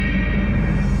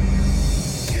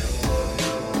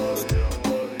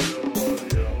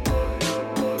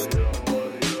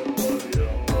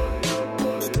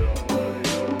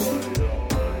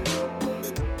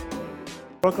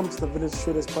welcome to the Village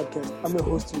Traders Podcast. I'm your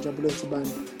host, Njabule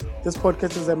Tsibani. This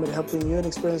podcast is aimed at helping new and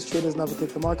experienced traders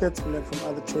navigate the markets and learn from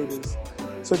other traders.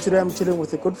 So today I'm chilling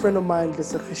with a good friend of mine,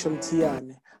 Lesakhisho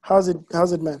Mtiyane. How's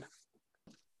it, man?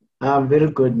 I'm very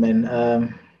good, man.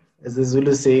 As the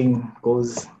Zulu saying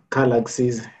goes,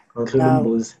 Kalaxis, or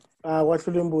Khulumbuz. What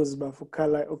Khulumbuz, but for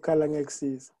Ukala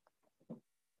Ngexis.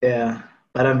 Yeah,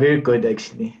 but I'm very good,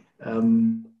 actually.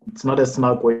 It's not a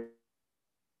smart way.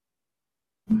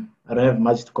 I don't have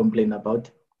much to complain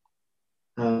about.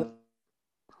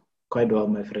 Quite well,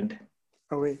 my friend.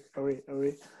 Away.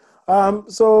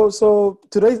 So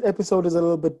today's episode is a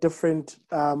little bit different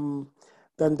than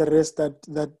the rest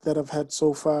that I've had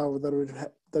so far, or that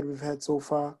we've had so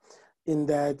far, in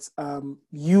that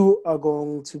you are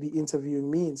going to be interviewing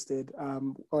me instead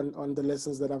on the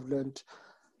lessons that I've learned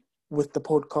with the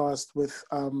podcast, with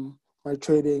my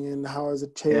trading and how has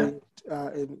it changed,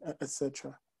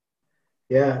 etc.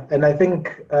 Yeah, and I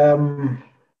think I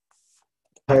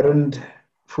don't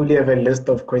fully have a list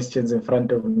of questions in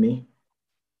front of me,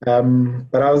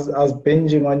 but I was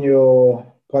binging on your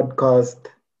podcast,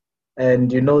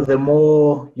 and the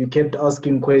more you kept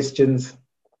asking questions,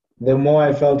 the more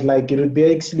I felt like it would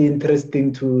be actually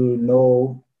interesting to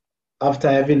know,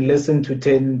 after having listened to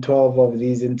 10, 12 of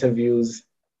these interviews,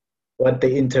 what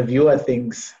the interviewer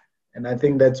thinks. And I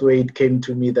think that's where it came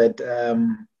to me that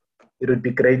it would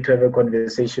be great to have a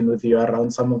conversation with you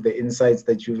around some of the insights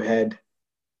that you've had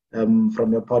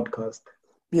from your podcast.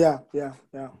 Yeah.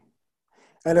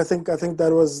 And I think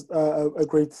that was a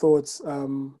great thought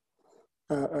to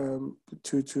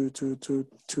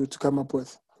come up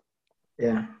with.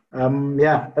 Yeah.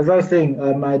 As I was saying,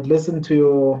 I'd listened to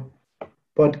your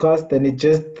podcast, and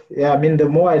the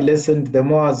more I listened, the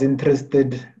more I was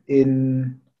interested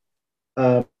in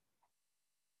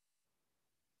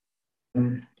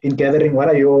gathering what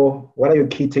are your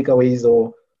key takeaways,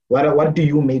 or what do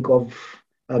you make of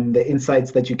the insights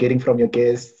that you're getting from your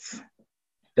guests,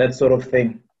 that sort of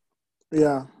thing.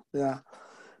 Yeah.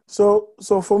 So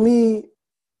for me,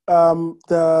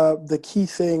 the key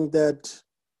thing that,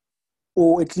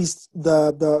 or at least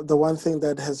the one thing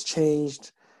that has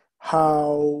changed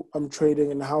how I'm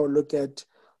trading and how I look at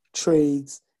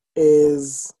trades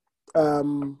is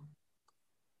the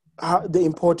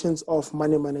importance of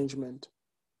money management.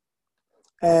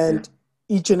 And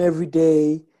each and every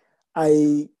day,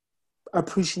 I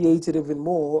appreciate it even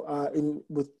more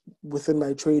within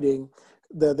my trading,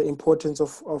 the importance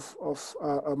of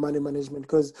money management,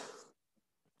 because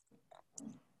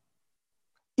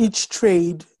each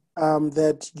trade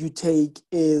that you take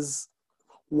is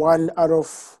 1 out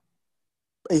of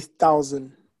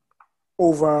 1,000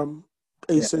 over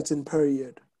a certain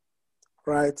period,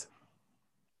 right?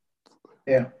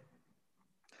 Yeah.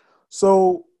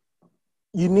 So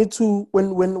you need to,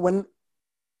 when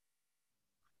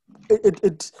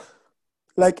it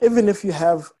like, even if you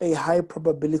have a high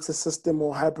probability system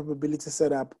or high probability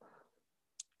setup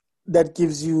that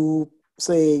gives you,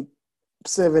 say,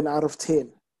 7 out of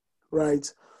 10,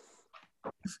 right?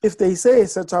 If they say a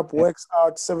setup works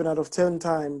out 7 out of 10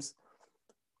 times,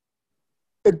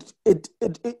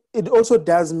 it also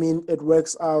does mean it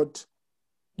works out,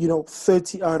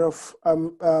 30 out of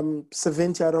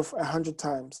 70 out of 100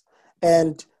 times,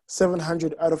 and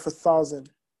 700 out of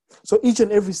 1,000. So each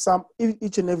and every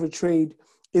trade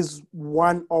is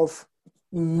one of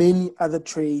many other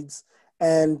trades,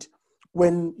 and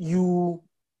when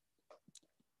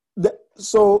the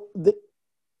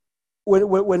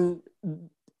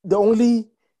only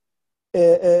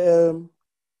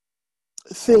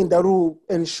thing that will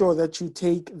ensure that you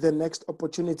take the next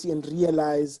opportunity and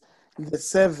realize the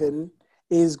 7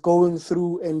 is going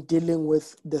through and dealing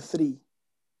with the 3.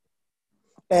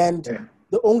 And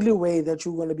the only way that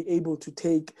you're going to be able to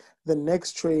take the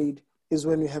next trade is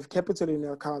when you have capital in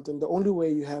your account. And the only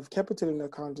way you have capital in your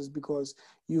account is because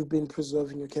you've been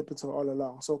preserving your capital all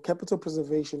along. So capital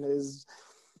preservation is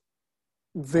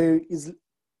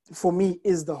for me,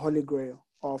 is the holy grail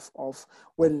of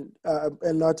when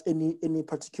and not any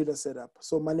particular setup.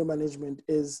 So money management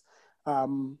is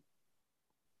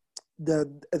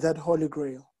that holy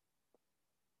grail.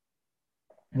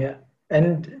 Yeah.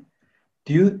 And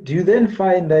do you then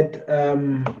find that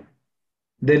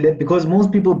because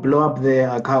most people blow up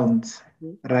their accounts,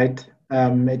 right?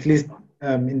 At least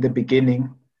in the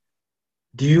beginning,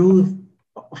 do you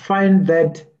find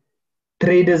that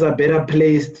traders are better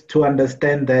placed to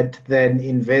understand that than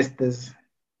investors?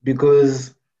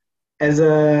 Because as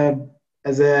an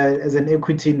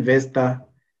equity investor,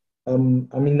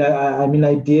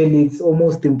 ideally, it's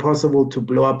almost impossible to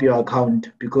blow up your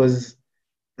account, because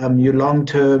you're long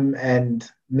term,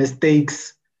 and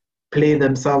mistakes play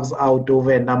themselves out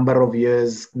over a number of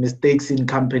years, mistakes in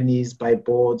companies, by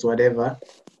boards, whatever,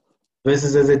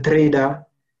 versus as a trader,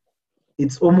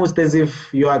 it's almost as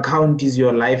if your account is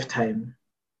your lifetime.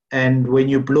 And when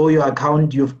you blow your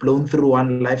account, you've blown through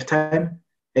one lifetime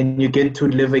and you get to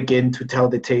live again to tell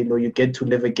the tale, or you get to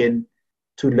live again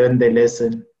to learn the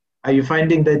lesson. Are you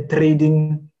finding that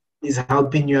trading is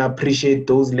helping you appreciate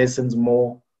those lessons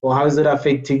more? Or how is it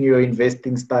affecting your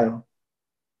investing style?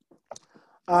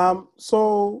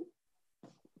 So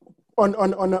on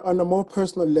a more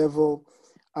personal level,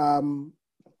 my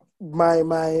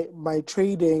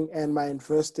trading and my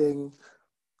investing,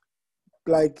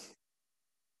 like,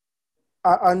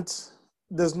 aren't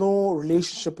there's no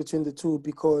relationship between the two,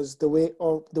 because the way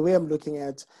I'm looking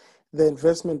at the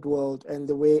investment world and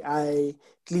the way I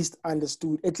at least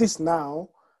understood, at least now,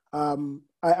 I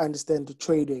understand the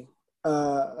trading,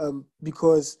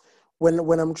 because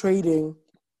when I'm trading,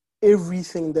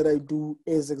 everything that I do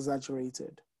is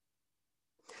exaggerated.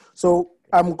 So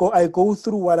I go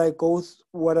through what I would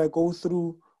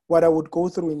go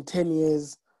through in 10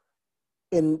 years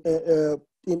in the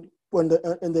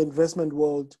investment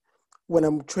world. When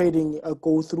I'm trading, I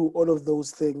go through all of those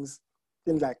things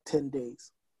in like 10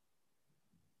 days.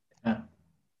 Yeah.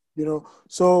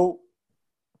 So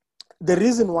the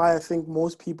reason why I think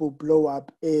most people blow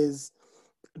up is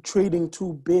trading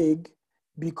too big,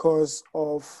 because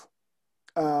of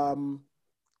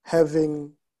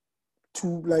having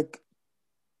too like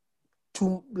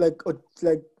too like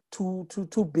like too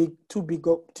big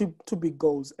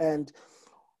goals. And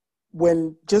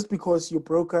when just because your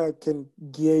broker can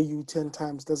gear you 10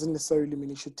 times doesn't necessarily mean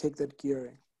you should take that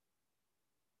gearing.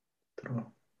 True.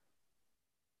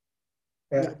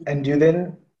 Yeah. Yeah. And you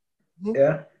then,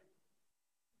 yeah.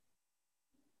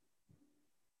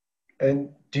 And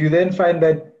do you then find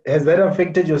that, has that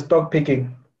affected your stock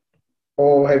picking?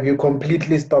 Or have you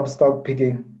completely stopped stock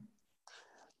picking?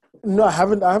 No, I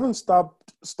haven't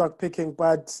stopped stock picking,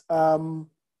 but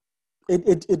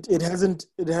it hasn't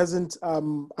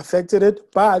affected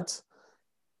it. But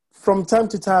from time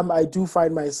to time, I do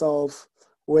find myself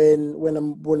when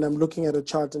I'm looking at a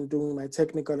chart and doing my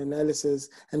technical analysis,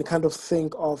 and kind of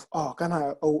think of, oh,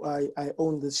 I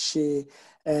own this share,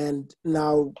 and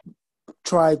now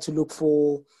try to look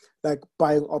for like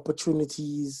buying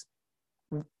opportunities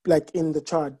like in the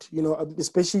chart,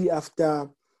 especially after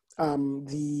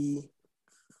the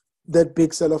that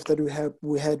big sell-off that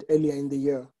we had earlier in the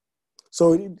year.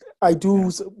 So I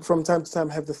do, from time to time,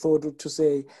 have the thought to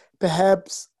say,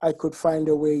 perhaps I could find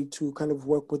a way to kind of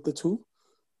work with the two.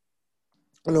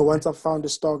 Once I've found a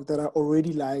stock that I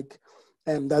already like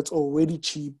and that's already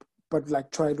cheap, but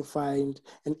like try to find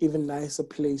an even nicer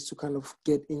place to kind of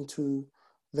get into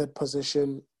that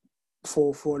position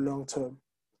for long term.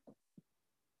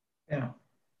 Yeah.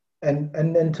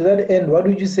 And to that end, what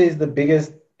would you say is the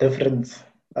biggest difference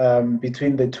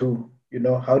between the two?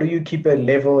 How do you keep a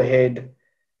level head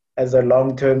as a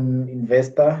long-term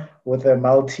investor with a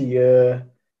multi-year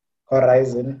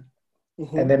horizon, and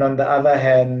Mm-hmm. then on the other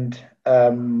hand,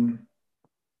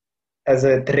 as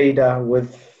a trader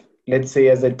with, let's say,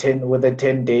 as a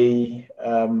 10-day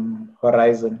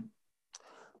horizon?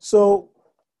 So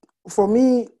for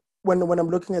me, when I'm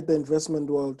looking at the investment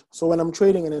world, so when I'm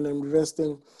trading and I'm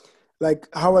investing, like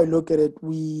how I look at it,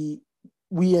 we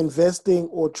investing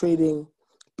or trading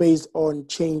based on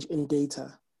change in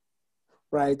data,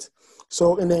 right?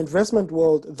 So in the investment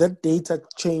world, that data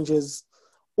changes,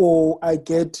 or I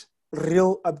get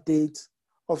real updates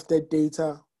of that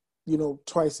data,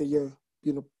 twice a year,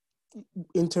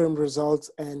 interim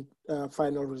results and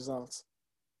final results.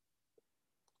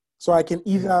 So I can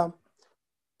either,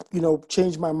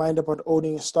 change my mind about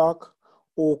owning a stock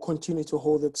or continue to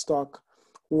hold that stock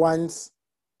once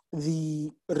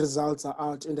the results are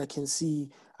out and I can see,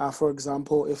 for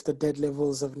example, if the debt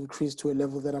levels have increased to a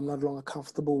level that I'm no longer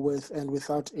comfortable with, and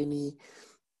without any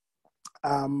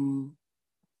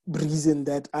reason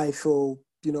that I feel,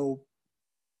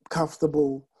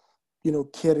 comfortable,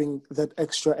 carrying that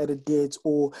extra added debt,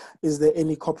 or is there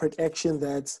any corporate action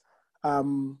that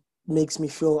makes me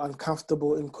feel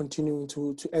uncomfortable in continuing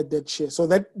to add that share. So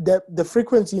that the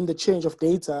frequency in the change of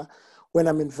data when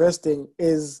I'm investing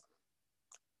is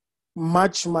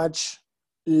much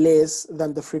less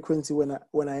than the frequency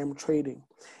when I am trading.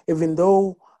 Even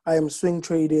though I am swing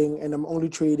trading and I'm only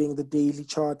trading the daily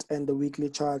chart and the weekly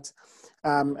chart,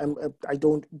 and I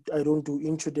don't do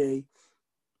intraday.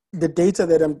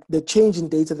 The change in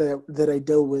data that I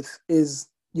deal with is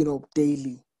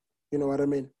daily. You know what I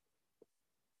mean?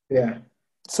 Yeah.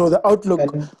 So the outlook,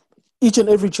 And each and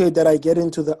every trade that I get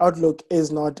into, the outlook is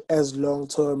not as long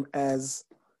term as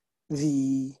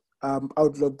the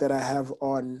outlook that I have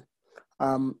on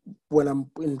when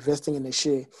I'm investing in a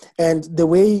share. And the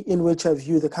way in which I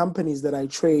view the companies that I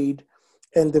trade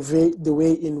and the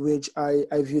way in which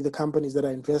I view the companies that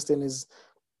I invest in is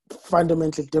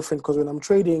fundamentally different, because when I'm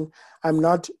trading, I'm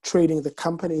not trading the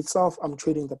company itself, I'm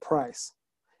trading the price.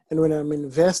 And when I'm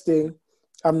investing,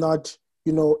 I'm not,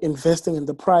 investing in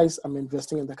the price, I'm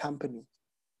investing in the company.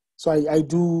 So I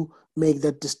do make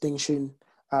that distinction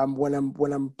when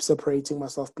I'm separating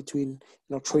myself between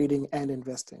trading and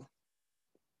investing.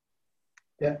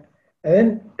 Yeah.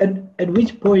 And at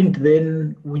which point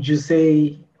then would you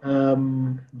say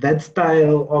that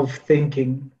style of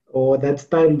thinking or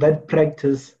that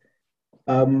practice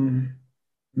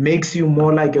makes you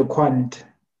more like a quant?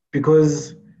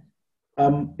 Because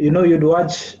you'd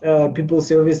watch people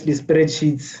say obviously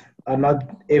spreadsheets are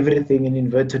not everything in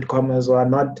inverted commas, or are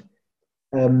not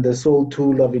the sole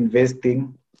tool of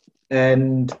investing.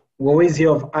 And we always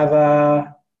hear of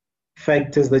other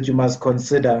factors that you must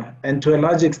consider. And to a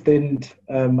large extent,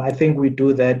 I think we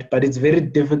do that, but it's very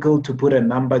difficult to put a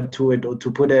number to it or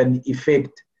to put an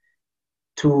effect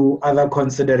to other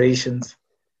considerations.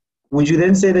 Would you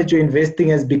then say that your investing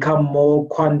has become more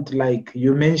quant-like?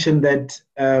 You mentioned that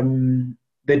the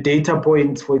data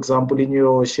points, for example, in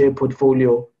your share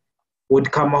portfolio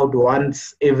would come out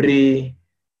once every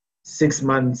 6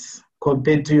 months,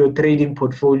 compared to your trading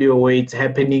portfolio where it's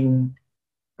happening,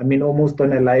 almost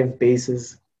on a live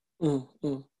basis.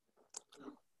 Mm-hmm.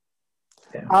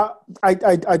 Yeah.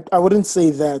 I wouldn't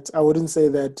say that. I wouldn't say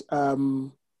that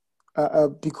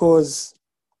because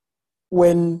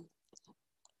when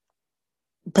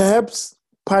perhaps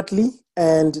partly,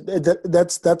 and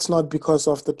that's not because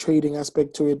of the trading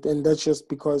aspect to it, and that's just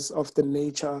because of the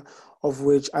nature of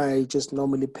which I just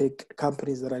normally pick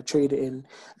companies that I trade in,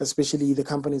 especially the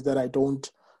companies that I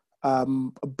don't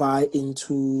buy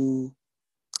into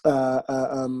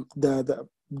because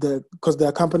there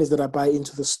are companies that I buy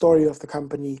into the story of the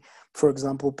company, for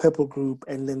example, Purple Group,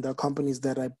 and then there are companies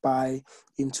that I buy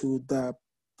into the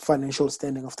financial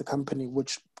standing of the company,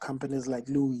 which companies like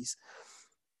Louis.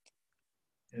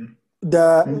 Okay.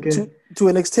 To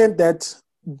an extent that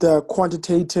the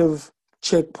quantitative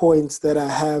checkpoints that I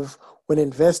have when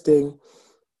investing,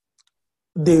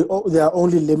 they are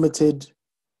only limited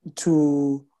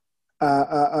to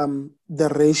the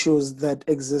ratios that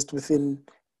exist within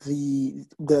the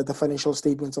financial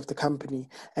statements of the company.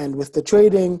 And with the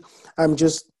trading, I'm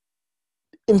just,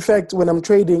 in fact, when I'm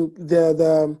trading,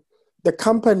 the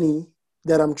company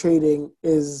that I'm trading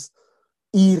is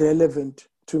irrelevant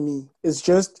to me. It's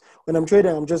just when I'm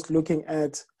trading, I'm just looking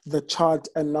at the chart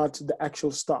and not the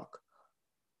actual stock.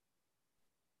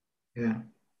 Yeah.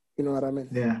 You know what I mean?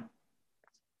 Yeah.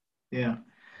 Yeah.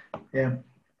 Yeah.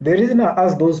 The reason I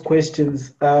ask those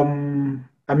questions,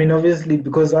 obviously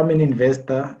because I'm an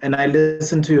investor and I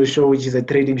listen to your show, which is a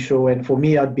trading show, and for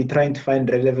me, I'd be trying to find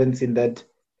relevance in that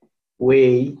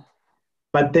way.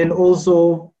 But then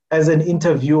also, as an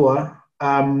interviewer,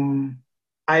 I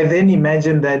then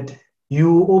imagine that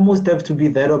you almost have to be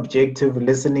that objective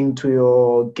listening to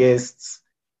your guests.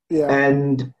 Yeah.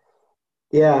 And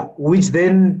yeah, which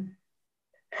then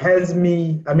has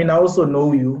me, I also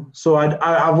know you. So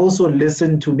I've also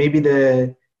listened to maybe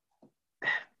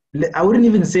I wouldn't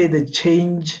even say the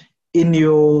change in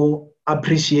your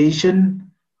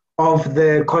appreciation of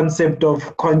the concept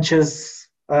of unconscious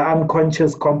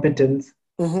competence.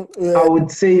 Mm-hmm. Yeah. I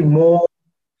would say more,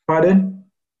 pardon?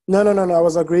 No. I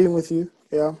was agreeing with you.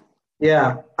 Yeah.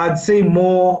 Yeah, I'd say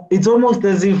more. It's almost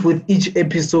as if with each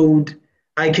episode,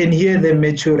 I can hear the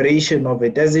maturation of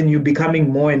it, as in you becoming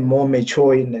more and more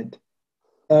mature in it.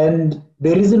 And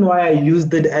the reason why I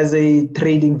used it as a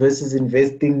trading versus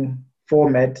investing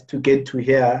format to get to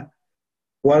here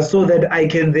was so that I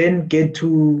can then get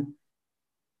to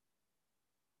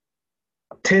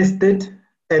test it.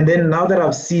 And then now that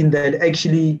I've seen that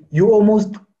actually you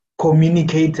almost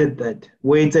communicated that,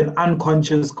 where it's an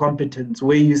unconscious competence,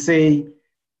 where you say,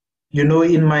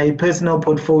 in my personal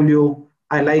portfolio,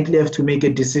 I likely have to make a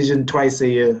decision twice a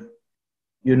year.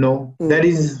 That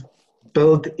is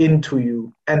built into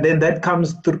you. And then that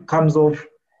comes off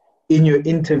in your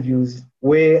interviews,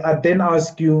 where I then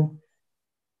ask you,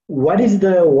 what is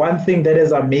the one thing that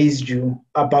has amazed you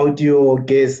about your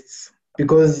guests?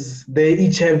 Because they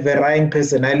each have varying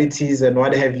personalities and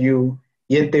what have you,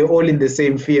 yet they're all in the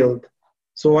same field.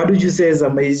 So what would you say has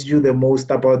amazed you the most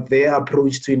about their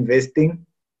approach to investing?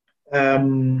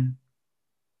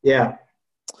 Yeah.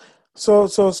 So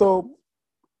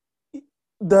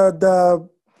the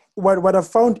what I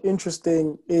found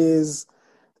interesting is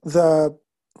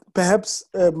perhaps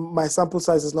my sample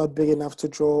size is not big enough to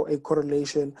draw a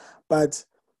correlation, but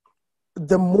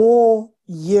the more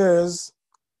years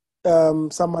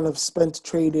someone have spent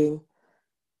trading,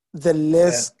 the Yeah,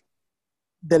 less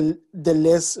the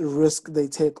less risk they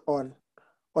take on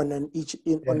an each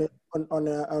in yeah,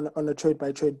 on a trade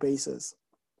by trade basis.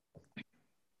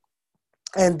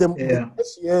 And the yeah,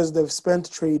 less years they've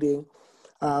spent trading,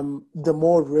 the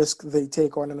more risk they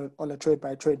take on a trade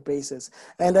by trade basis.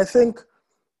 And I think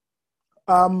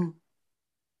um,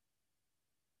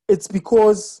 it's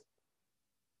because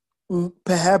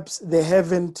perhaps they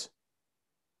haven't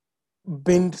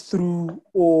been through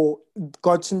or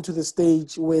gotten to the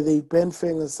stage where they bend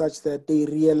fingers such that they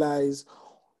realize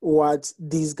what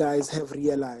these guys have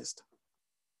realized.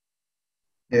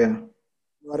 yeah,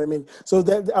 You know what I mean? So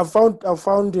that I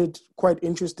found it quite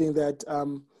interesting that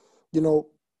you know,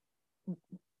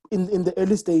 in the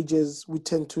early stages we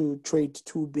tend to trade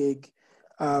too big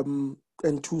and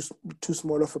too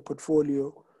small of a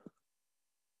portfolio,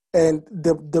 and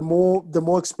the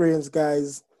more experienced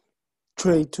guys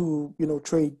trade too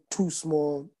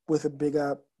small with a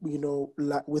bigger,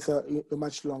 with a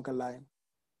much longer line.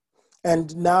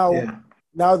 And yeah,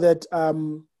 now that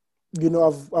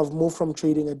I've moved from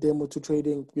trading a demo to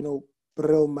trading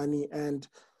real money. And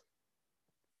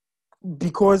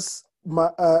because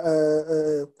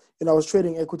I was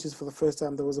trading equities for the first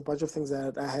time, there was a bunch of things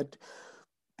that I had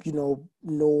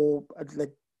no,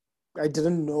 like, I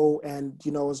didn't know, and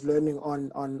I was learning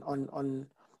on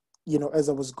as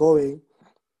I was going.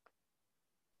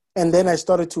 And then I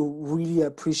started to really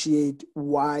appreciate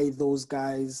why those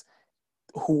guys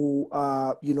who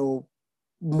are,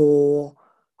 more,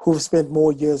 who've spent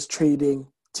more years trading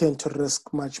tend to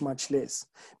risk much, much less,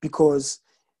 because,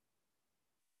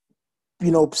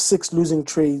 6 losing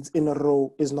trades in a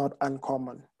row is not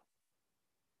uncommon.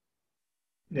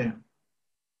 yeah.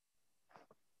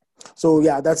 So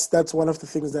yeah, that's one of the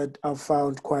things that I've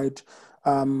found quite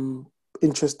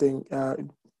interesting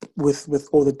with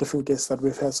all the different guests that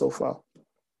we've had so far.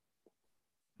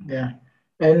 Yeah.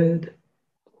 And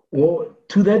well,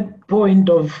 to that point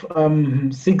of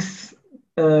 6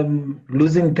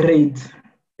 losing trades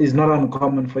is not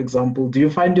uncommon, for example. Do you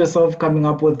find yourself coming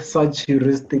up with such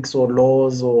heuristics or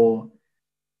laws or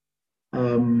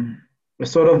a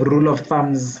sort of rule of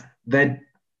thumbs that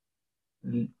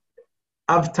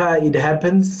after it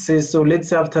happens, say, so let's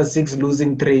say after 6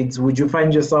 losing trades, would you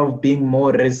find yourself being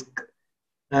more risk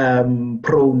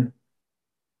prone?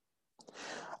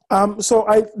 So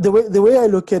the way I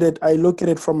look at it, I look at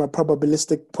it from a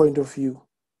probabilistic point of view.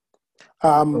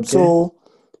 Okay. So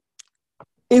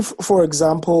if, for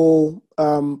example,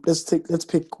 let's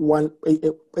pick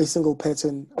a single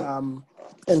pattern,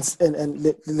 let's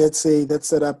say that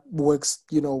setup works,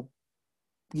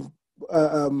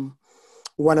 uh, um,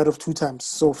 1 out of 2 times.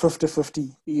 So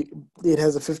 50-50. It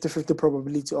has a 50-50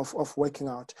 probability of working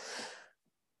out.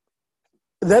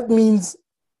 That means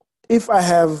if I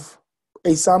have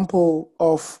a sample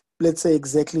of, let's say,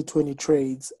 exactly 20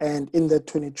 trades, and in that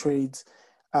 20 trades,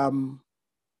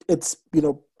 it's,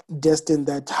 destined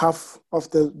that half of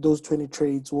those 20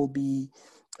 trades will be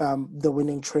the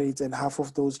winning trades, and half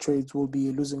of those trades will be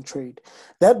a losing trade.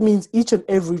 That means each and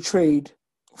every trade,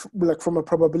 like from a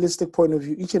probabilistic point of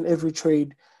view, each and every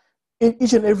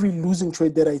losing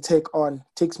trade that I take on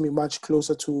takes me much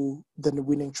closer to the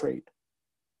winning trade.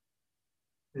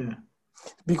 Yeah.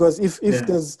 Because if Yeah.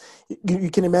 there's, you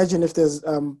can imagine, if there's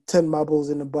 10 marbles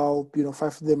in a bowl, 5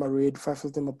 of them are red, 5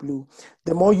 of them are blue.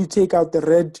 The more you take out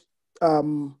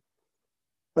um,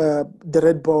 the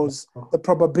red balls, the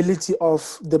probability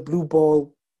of the blue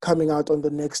ball coming out on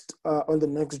the next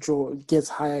draw gets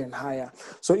higher and higher.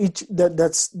 So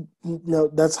that's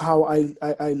how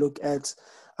I look at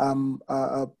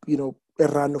a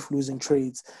run of losing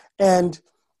trades. And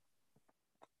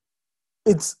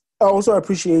I also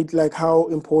appreciate, like, how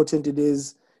important it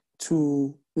is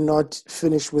to not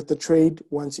finish with the trade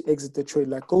once you exit the trade.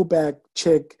 Like, go back,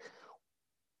 check.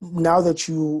 Now that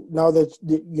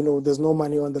there's no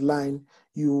money on the line,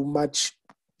 you much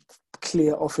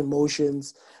clear of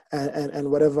emotions and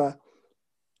whatever.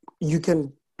 You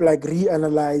can, like,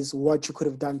 reanalyze what you could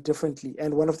have done differently.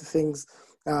 And one of the things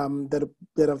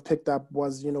that I've picked up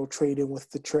was trading with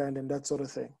the trend and that sort of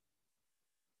thing.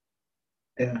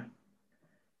 Yeah.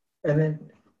 And then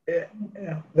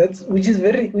yeah, that's which is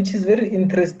very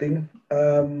interesting.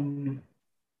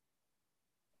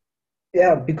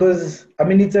 Yeah, because I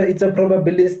mean it's a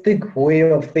probabilistic way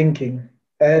of thinking,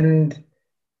 and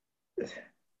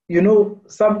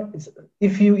some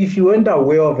if you weren't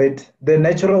aware of it, the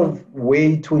natural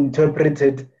way to interpret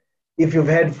it, if you've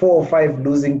had 4 or 5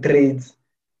 losing trades,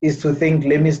 is to think,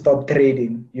 let me stop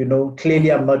trading.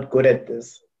 Clearly I'm not good at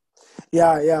this.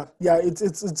 Yeah.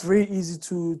 It's very easy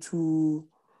to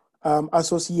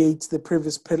associate the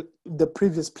previous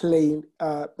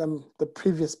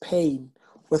pain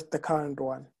with the current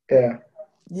one. Yeah,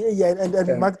 Yeah, and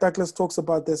yeah, Mark Douglas talks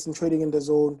about this in Trading in the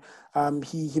Zone.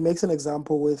 He makes an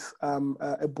example with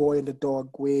a boy and a dog,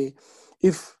 where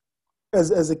if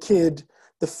as a kid,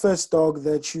 the first dog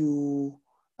that you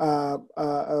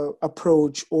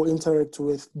approach or interact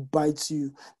with bites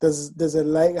you, there's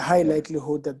a high yeah,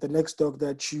 likelihood that the next dog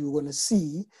that you're gonna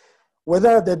see,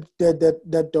 whether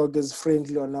that dog is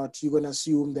friendly or not, you're gonna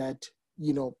assume that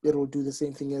it'll do the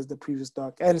same thing as the previous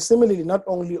dog. And similarly, not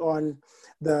only on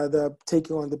the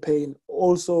taking on the pain,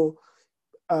 also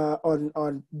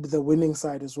on the winning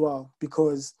side as well,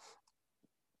 because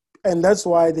and that's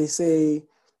why they say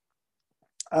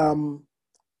um,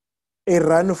 a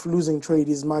run of losing trade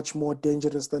is much more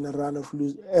dangerous than a run of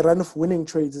winning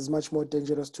trades is much more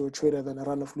dangerous to a trader than a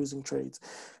run of losing trades,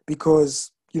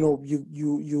 because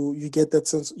you get that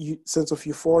sense of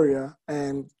euphoria,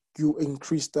 and you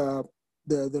increase the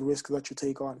risk that you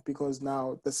take on, because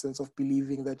now the sense of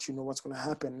believing that you know what's going to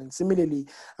happen. And similarly,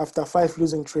 after 5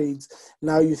 losing trades,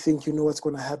 now you think you know what's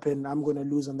going to happen. I'm going to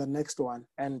lose on the next one,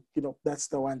 and that's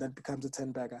the one that becomes a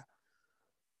 10 bagger.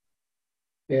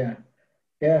 yeah,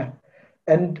 yeah.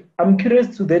 And I'm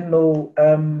curious to then know,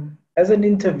 as an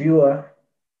interviewer,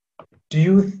 do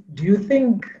you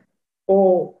think,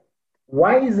 or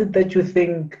why is it that you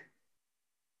think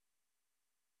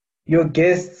your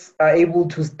guests are able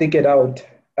to stick it out?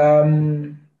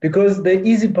 Because the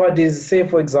easy part is, say,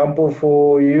 for example,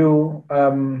 for you,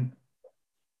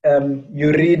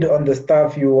 you read on the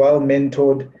stuff, you're well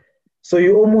mentored, so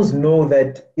you almost know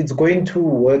that it's going to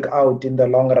work out in the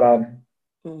long run.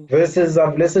 Mm. Versus,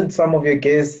 I've listened to some of your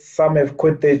guests, some have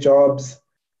quit their jobs,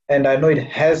 and I know it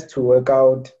has to work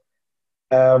out.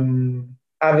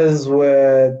 Others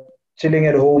were chilling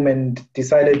at home and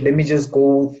decided, let me just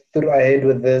go through ahead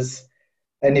with this.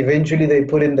 And eventually they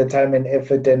put in the time and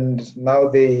effort, and now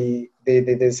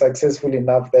they're successful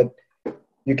enough that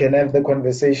you can have the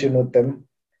conversation with them.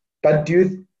 But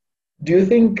do you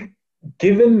think,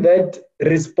 given that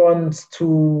response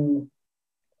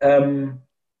um,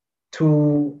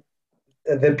 to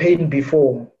the pain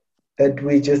before that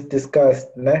we just discussed,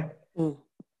 né? Mm.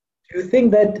 Do you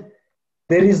think that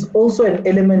there is also an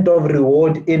element of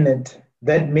reward in it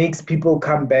that makes people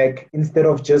come back instead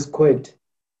of just quit?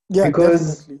 Yeah,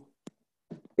 Because, definitely.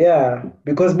 yeah,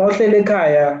 because Mauhlele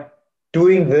Kaya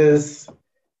doing this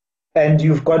and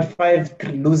you've got 5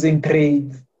 losing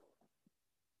trades,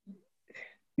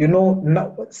 you're more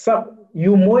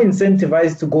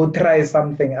incentivized to go try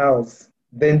something else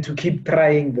than to keep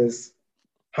trying this.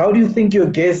 How do you think your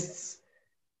guests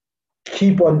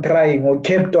keep on trying or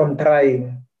kept on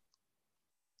trying?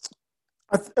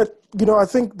 I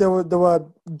think there were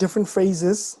different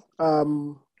phases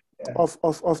Yeah, of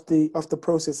the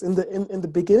process. In the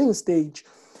beginning stage,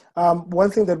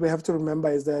 one thing that we have to remember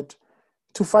is that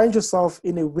to find yourself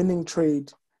in a winning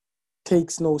trade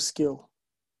takes no skill,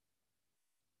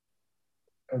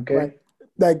 right? okay.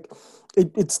 Like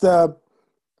it's the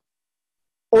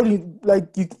only like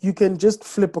you can just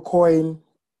flip a coin,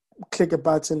 click a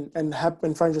button, and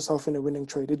find yourself in a winning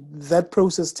trade. That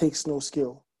process takes no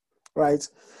skill, right?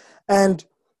 And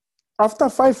after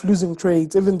 5 losing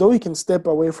trades, even though you can step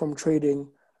away from trading,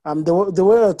 there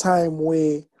were a time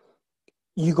where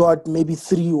you got maybe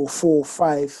 3 or 4 or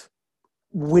 5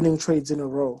 winning trades in a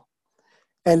row.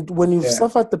 And when you've Yeah,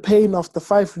 suffered the pain of the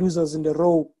 5 losers in a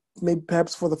row, maybe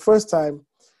perhaps for the first time,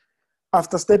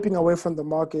 after stepping away from the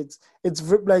markets, it's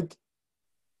like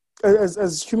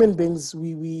as human beings,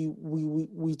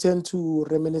 we tend to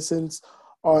reminiscence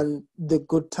on the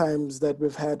good times that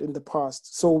we've had in the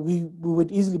past. So we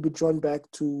would easily be drawn back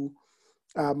to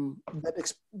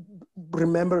that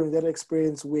remembering that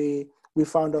experience where we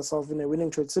found ourselves in a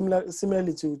winning trade.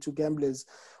 Similarly to gamblers,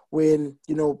 when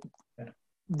yeah,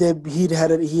 he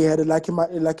had a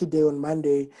lucky day on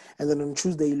Monday, and then on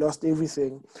Tuesday he lost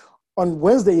everything. On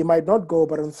Wednesday he might not go,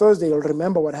 but on Thursday he'll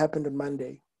remember what happened on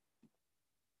Monday.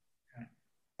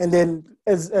 And then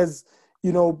as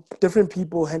different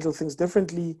people handle things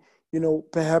differently.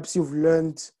 Perhaps you've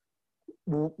learned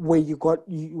where you got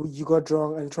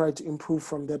wrong, and try to improve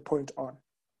from that point on,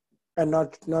 and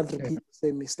not yeah, repeat the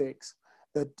same mistakes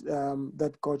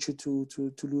that got you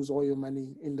to lose all your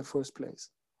money in the first place.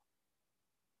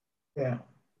 yeah.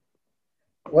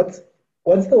 What's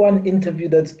what's the one interview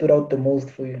that stood out the most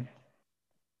for you?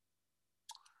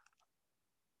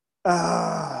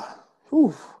 Ah,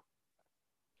 whew.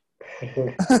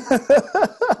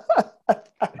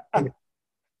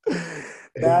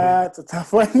 That's a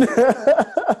tough one.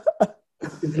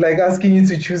 It's like asking you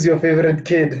to choose your favorite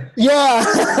kid. Yeah.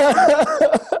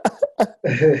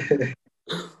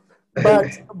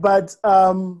 but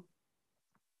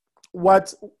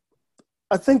what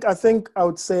I think I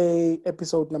would say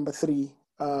episode number 3,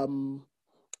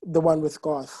 the one with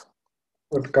Garth.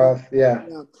 With So, Garth, yeah.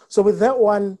 yeah. So with that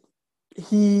one,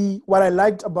 what I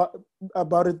liked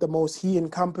about it the most, he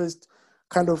encompassed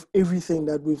kind of everything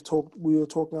that we were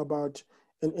talking about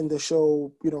in the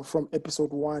show, from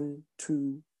episode 1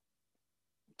 to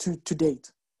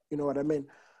date. You know what I mean?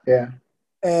 Yeah.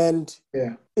 And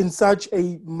Yeah. in such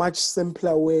a much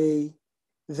simpler way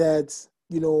that,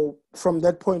 from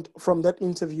that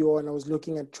interview on, I was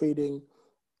looking at trading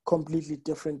completely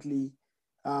differently.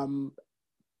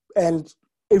 And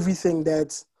everything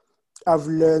that I've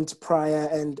learned prior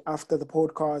and after the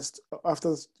podcast,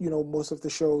 after, most of the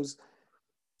shows,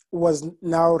 was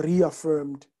now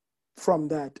reaffirmed from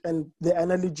that. And the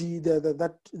analogy, the The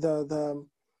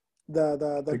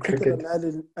cricket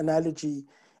cricket. analogy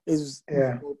is,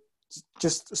 Yeah.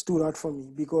 just stood out for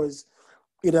me because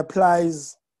it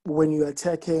applies when you're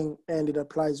attacking and it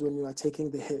applies when you are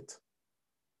taking the hit.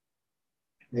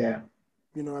 Yeah.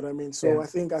 You know what I mean? So Yeah. I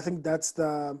think that's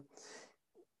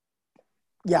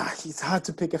it's hard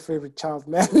to pick a favorite child,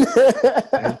 man.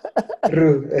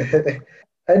 True.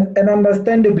 And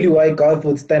understandably why Garth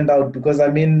would stand out because I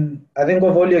mean I think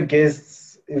of all your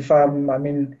guests, if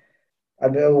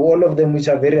all of them which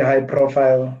are very high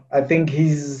profile,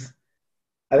 he's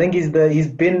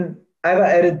been either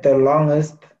at it the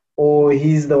longest or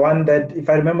he's the one that, if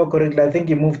I remember correctly, I think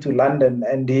he moved to London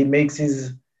and he makes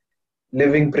his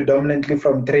living predominantly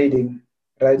from trading,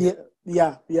 right?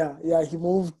 Yeah. He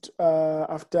moved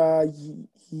after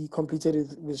he completed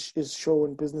his show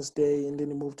on Business Day, and then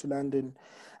he moved to London,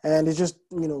 and he just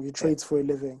he trades for a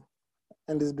living,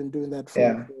 and he's been doing that for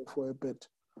Yeah, for a bit.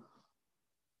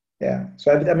 yeah.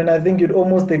 So I mean, I think you'd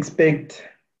almost expect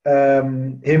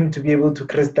him to be able to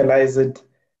crystallize it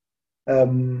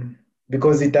um,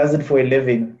 because he does it for a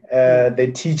living, Mm.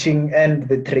 the teaching and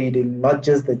the trading, not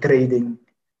just the trading,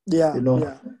 you Yeah, know.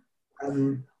 yeah,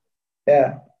 Um,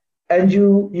 yeah. And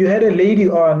you had a lady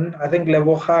on, I think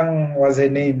Lebogang was her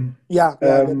name. yeah.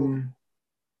 Lebo. Um,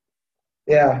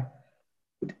 yeah.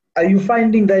 Are you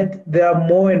finding that there are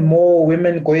more and more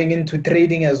women going into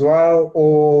trading as well,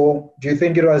 or do you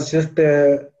think it was just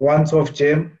a once-off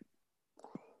gem?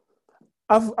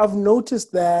 I've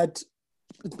noticed that,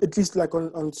 at least like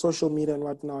on social media and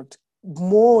whatnot,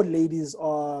 more ladies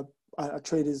are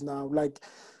traders now. Like,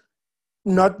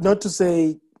 not to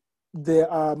say there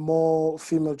are more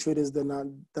female traders than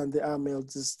there are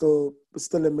males. It's still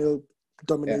a male Yeah,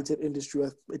 dominated industry,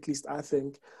 at least I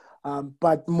think.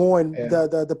 But more and yeah,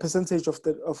 the percentage of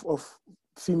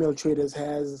female traders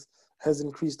has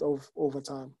increased over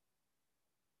time.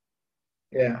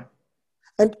 yeah,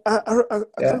 And I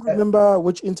yeah, can't remember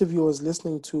which interview I was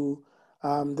listening to.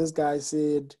 This guy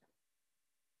said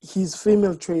his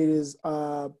female traders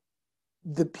are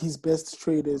his best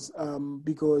traders,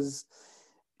 because,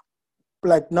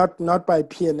 like, not by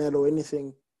P&L or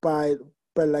anything, by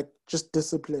like just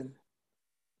discipline.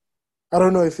 I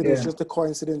don't know if it was yeah, just a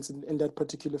coincidence in that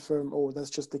particular firm, or that's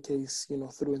just the case,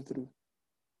 through and through.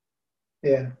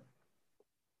 yeah,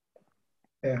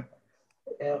 yeah,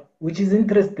 yeah. Which is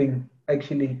interesting,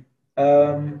 actually.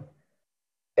 Um,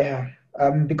 yeah,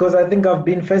 because I think I've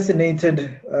been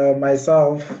fascinated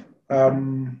myself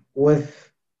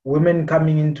with women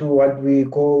coming into what we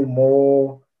call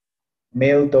more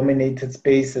male-dominated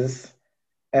spaces.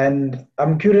 And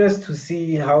I'm curious to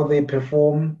see how they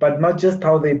perform, but not just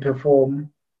how they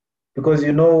perform, because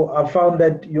I found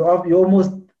that you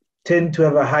almost tend to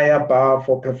have a higher bar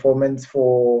for performance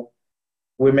for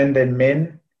women than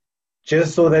men,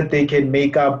 just so that they can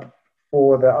make up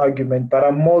for the argument. But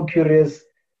I'm more curious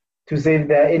to say if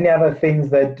there are any other things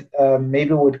that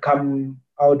maybe would come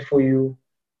out for you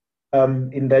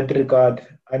in that regard.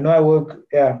 I know I work,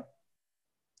 yeah,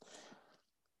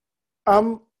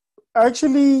 I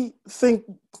actually think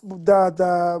that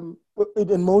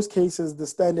in most cases the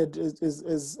standard is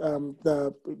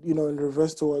the in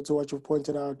reverse to what you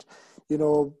pointed out. You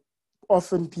know,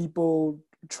 often people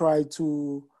try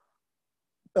to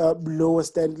lower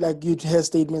stand, like you'd hear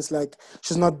statements like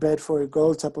 "she's not bad for a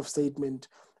girl" type of statement,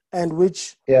 and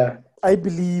which yeah, I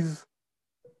believe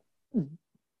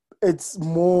it's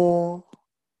more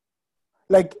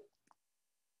like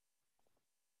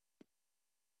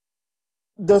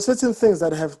there are certain things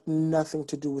that have nothing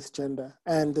to do with gender,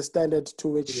 and the standard to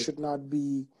which should not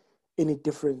be any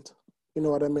different. You know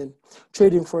what I mean?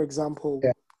 Trading, for example,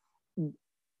 yeah,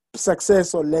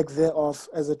 success or lack thereof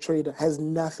as a trader has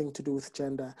nothing to do with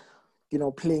gender.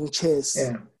 playing chess,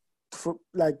 Yeah.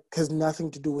 has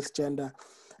nothing to do with gender.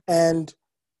 And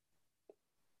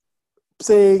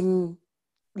saying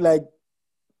like,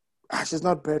 she's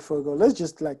not bred for a girl.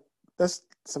 That's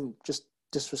some just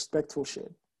disrespectful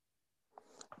shit.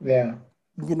 Yeah.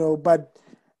 But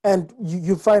and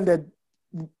you find that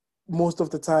most of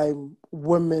the time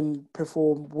women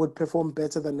would perform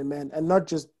better than the men, and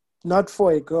not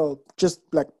for a girl, just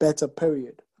like better,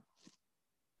 period.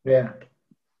 Yeah.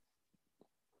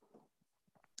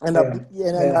 And Yeah.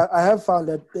 Yeah. I have found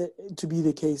that to be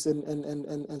the case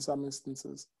in some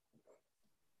instances.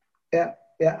 Yeah.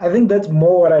 Yeah. I think that's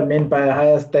more what I meant by a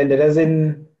higher standard, as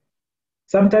in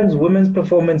sometimes women's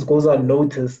performance goes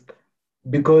unnoticed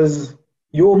because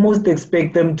you almost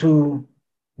expect them to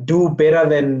do better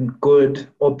than good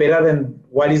or better than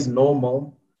what is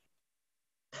normal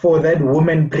for that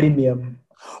woman premium,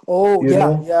 Oh you yeah,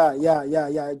 know?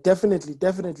 yeah. Definitely.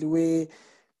 Where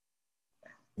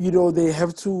they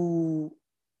have to,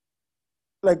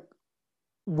 like,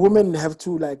 women have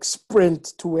to like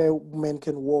sprint to where men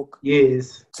can walk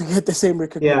Yes. to get the same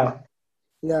recognition. Yeah.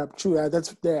 Yeah, true.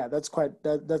 That's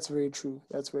very true.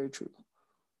 That's very true.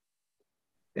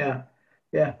 Yeah.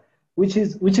 Yeah. Which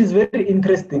is very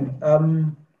interesting.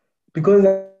 Because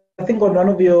I think on one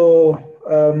of your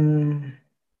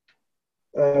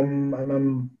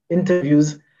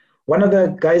interviews, one of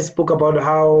the guys spoke about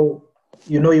how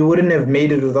he wouldn't have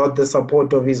made it without the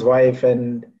support of his wife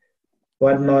and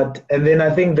whatnot. And then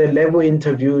I think the Lebo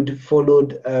interviewed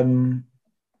followed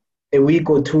a week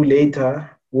or two later,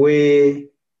 where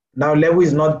now Lebo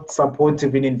is not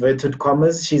supportive in inverted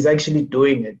commas. She's actually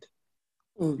doing it,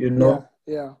 you Yeah, know.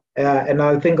 yeah. And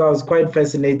I think I was quite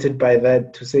fascinated by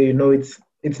that to say,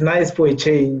 it's nice for a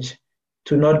change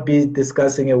to not be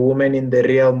discussing a woman in the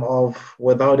realm of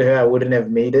without her I wouldn't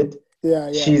have made it.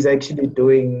 Yeah. She's actually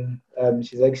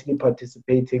she's actually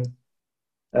participating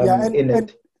Yeah, in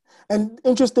it. and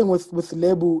interesting with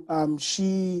Lebu,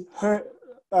 she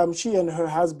and her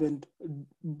husband,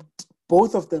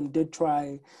 both of them did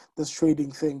try this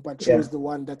trading thing, but she Yeah, was the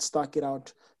one that stuck it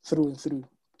out through and through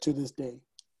to this day.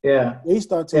 yeah, They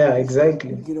started, yeah,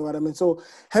 exactly. you know what I mean? So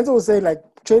hence I would say like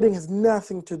trading has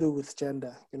nothing to do with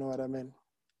gender, you know what I mean?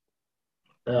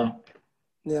 Yeah.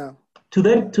 Yeah. To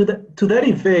that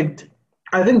effect,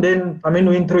 I think then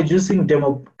we're introducing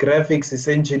demographics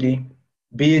essentially,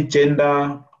 be it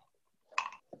gender,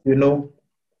 you know,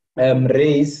 Mm-hmm.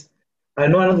 race. I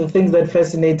know one of the things that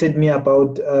fascinated me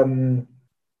about the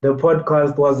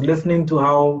podcast was listening to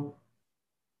how,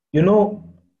 you know,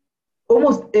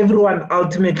 almost everyone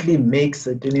ultimately makes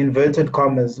it in inverted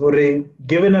commas, or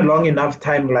given a long enough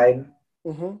timeline,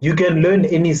 Mm-hmm. you can learn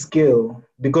any skill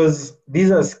because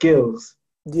these are skills,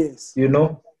 Yes. you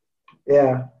know?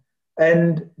 Yeah.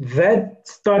 And that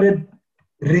started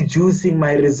reducing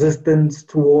my resistance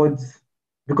towards,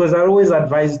 because I always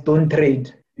advise don't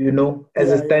trade, as a Yeah,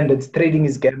 yeah. standard. Trading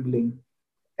is gambling.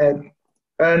 And,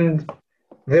 and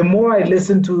the more I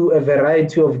listen to a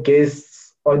variety of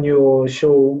guests on your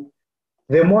show,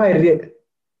 the more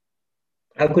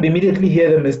I could immediately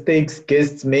hear the mistakes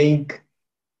guests make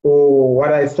or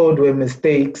what I thought were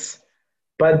mistakes.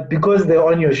 But because they're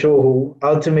on your show,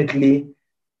 ultimately,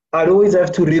 I'd always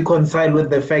have to reconcile with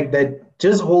the fact that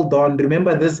just hold on,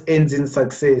 remember this ends in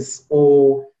success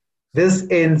or this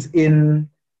ends in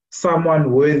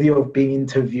someone worthy of being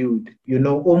interviewed,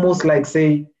 almost like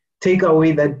say, take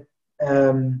away that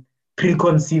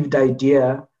preconceived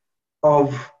idea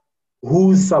of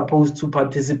who's supposed to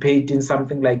participate in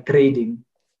something like trading,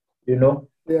 you know?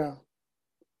 Yeah.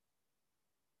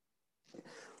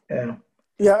 Yeah.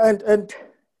 Yeah, and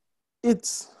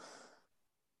it's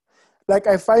like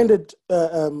I find it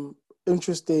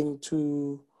interesting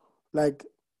to like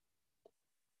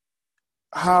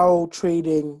how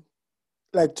trading,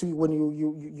 like, to when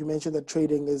you mentioned that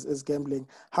trading is gambling,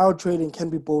 how trading can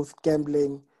be both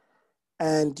gambling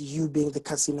and you being the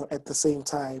casino at the same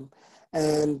time.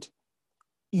 And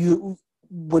you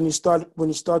when you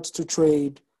start to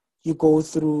trade, you go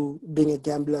through being a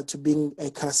gambler to being a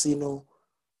casino,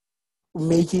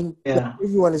 making, like, Yeah.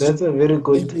 everyone is just That's a very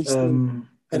good every stage, and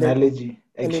then analogy,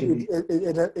 and it actually.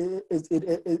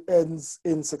 it ends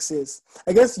in success.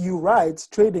 I guess you're right.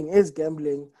 Trading is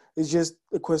gambling. It's just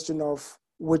a question of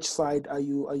which side are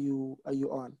you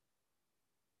on.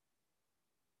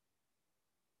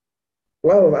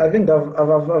 Well, I think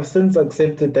I've since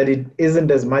accepted that it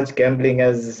isn't as much gambling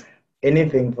as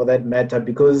anything for that matter,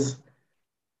 because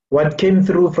what came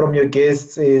through from your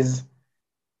guests is,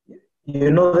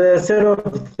 there are a set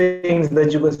of things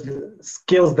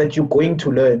skills that you're going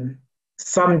to learn.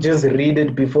 Some just read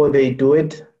it before they do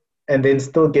it and then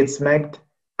still get smacked.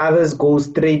 others go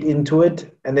straight into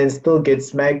it and then still get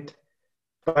smacked.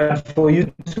 But for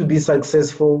you to be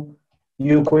successful,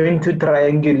 you're going to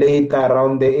triangulate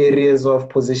around the areas of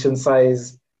position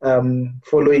size,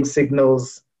 following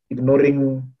signals,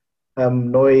 ignoring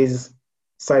noise,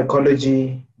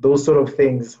 psychology, those sort of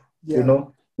things, Yeah.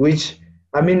 which,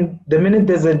 I mean, the minute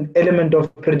there's an element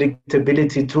of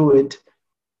predictability to it,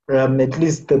 at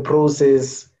least the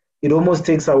process, it almost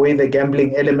takes away the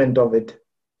gambling element of it.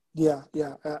 Yeah.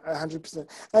 100%.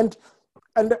 And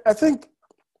I think,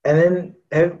 And then,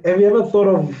 have you ever thought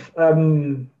of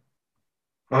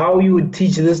how you would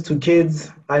teach this to kids?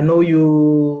 I know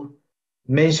you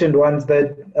mentioned once that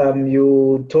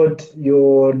you taught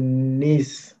your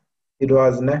niece, it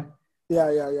was, ne?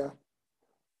 yeah.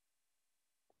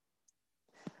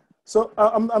 So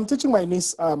I'm teaching my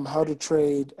niece how to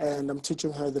trade, and I'm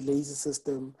teaching her the lazy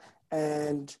system.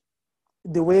 And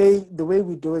the way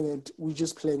we're doing it, we're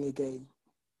just playing a game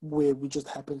where we just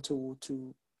happen to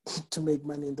to make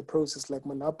money in the process, like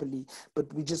Monopoly.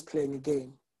 But we're just playing a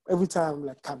game. Every time, I'm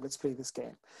like, come, let's play this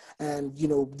game. And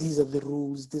these are the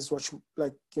rules. This is what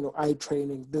like eye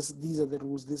training. These are the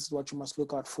rules. This is what you must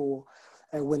look out for.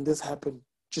 And when this happens,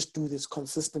 just do this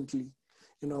consistently.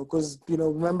 Because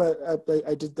remember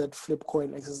I did that flip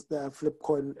coin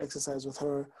exercise with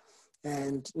her,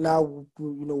 and now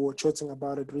we're chatting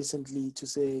about it recently to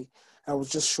say I was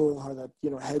just showing her that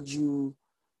had you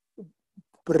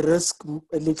risk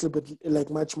a little bit, like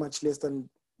much less than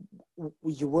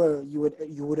you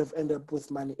would have ended up with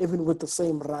money, even with the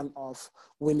same run of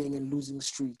winning and losing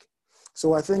streak.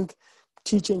 So I think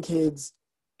teaching kids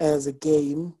as a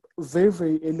game very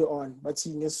very early on, but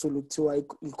seeing as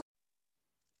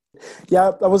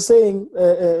yeah, I was saying,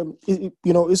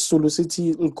 it's Sulu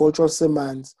City cultural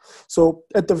semantics. So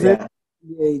at the very Yeah,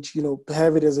 early age,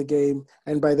 have it as a game,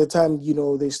 and by the time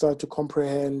they start to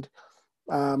comprehend,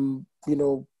 um, you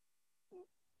know,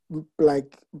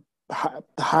 like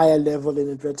higher level in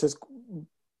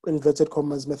inverted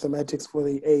commas mathematics for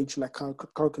the age, like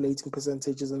calculating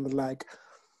percentages and the like.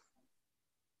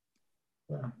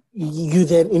 yeah, You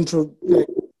then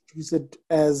introduce it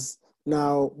as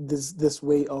now this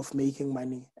way of making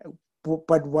money,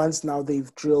 but once now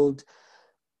they've drilled,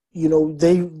 they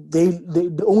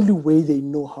the only way they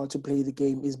know how to play the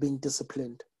game is being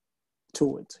disciplined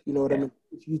to it. You know what I yeah, mean?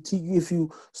 If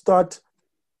you start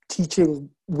teaching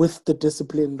with the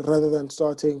discipline rather than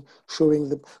starting showing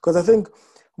them, because I think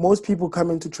most people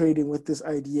come into trading with this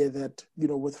idea that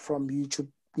with from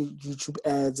YouTube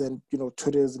ads and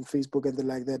Twitters and Facebook and the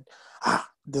like, that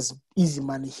there's easy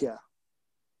money here,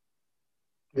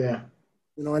 yeah,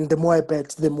 and the more I bet,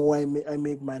 the more I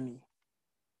make money.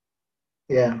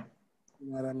 yeah, You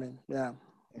know what I mean? Yeah.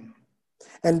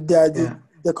 And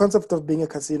the concept of being a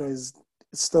casino it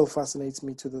still fascinates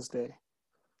me to this day.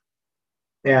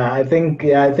 I think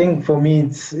for me,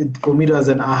 for me, it was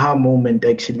an aha moment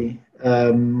actually.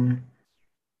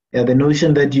 Yeah, the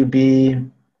notion that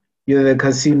you're the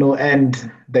casino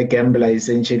and the gambler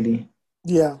essentially.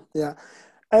 Yeah.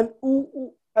 And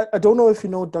I don't know if you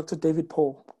know Dr. David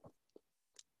Paul.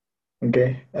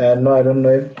 Okay. No, I don't know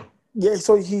if. Yeah,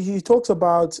 so he talks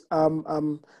about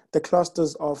the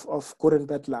clusters of good and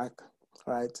bad luck,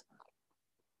 right?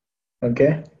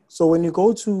 Okay. So when you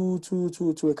go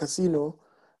to a casino,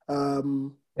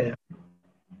 um, Yeah.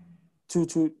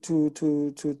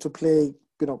 to play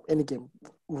any game,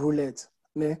 roulette,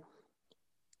 né?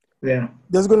 Yeah.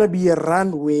 There's gonna be a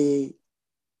run where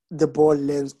the ball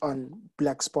lands on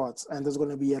black spots, and there's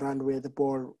gonna be a run where the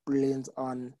ball lands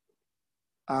on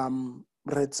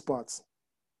red spots.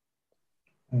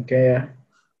 Okay. Yeah.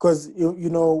 Because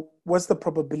what's the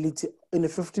probability in a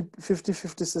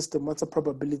 50 system? What's the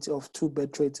probability of two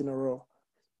bad trades in a row?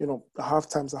 A half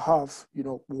times a half.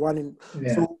 One in.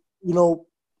 Yeah. So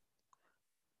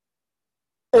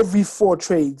every four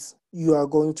trades you are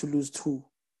going to lose two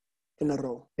in a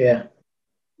row. Yeah.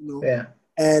 You know, Yeah.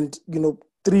 and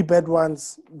three bad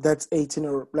ones. That's eight in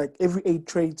a row. Like every eight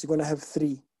trades, you're gonna have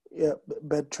three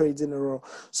bad trades in a row.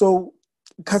 So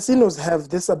casinos have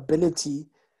this ability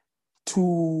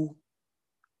to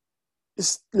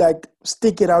like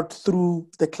stick it out through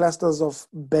the clusters of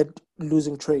bad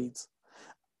losing trades,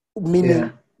 meaning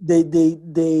Yeah.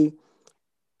 they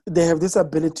have this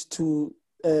ability to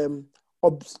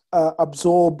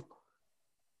absorb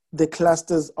the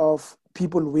clusters of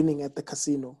people winning at the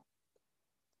casino,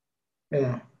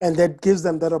 Yeah. and that gives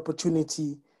them that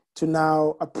opportunity to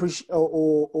now appreciate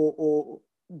or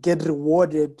get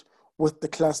rewarded with the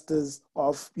clusters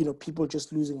of people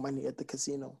just losing money at the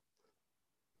casino.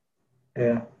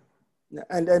 Yeah.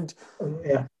 And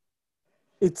Yeah.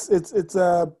 it's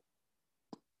a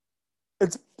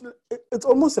it's it's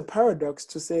almost a paradox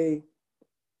to say,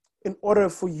 in order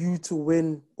for you to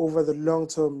win over the long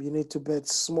term, you need to bet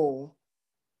small.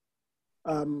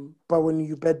 But when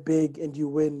you bet big and you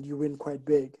win quite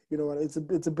big. You know, it's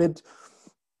a bit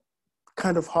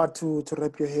kind of hard to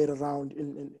wrap your head around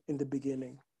in the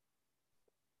beginning.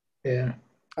 Yeah.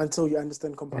 Until you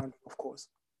understand compounding, of course.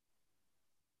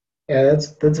 Yeah,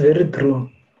 that's very true.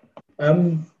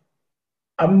 Um,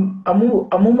 I'm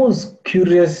almost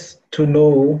curious to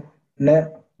know,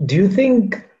 do you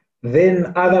think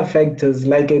then other factors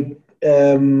like a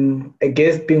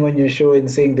guest being on your show and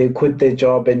saying they quit their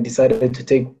job and decided to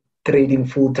take trading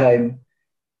full time,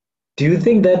 do you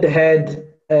think that had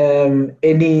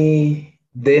any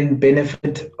then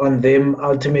benefit on them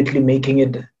ultimately making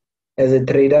it as a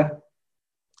trader?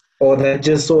 Or that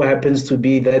just so happens to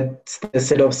be that the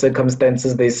set of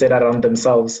circumstances they set around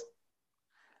themselves?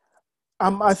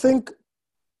 I think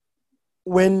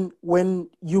when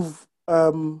you've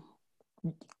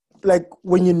like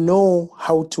when you know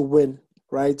how to win,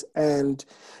 right? And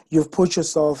you've put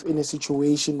yourself in a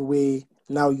situation where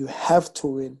now you have to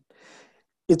win.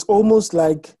 It's almost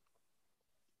like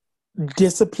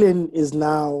discipline is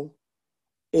now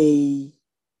a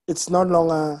it's no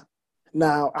longer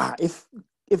now if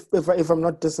I'm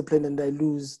not disciplined and I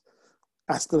lose,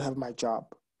 I still have my job.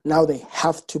 Now they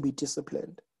have to be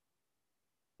disciplined.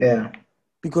 Yeah.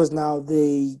 Because now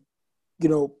bread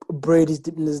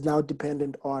is now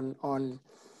dependent on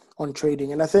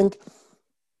trading. And I think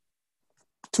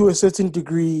to a certain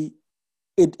degree,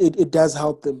 it does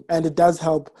help them. And it does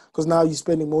help because now you're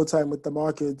spending more time with the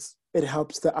markets. It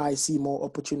helps the eye see more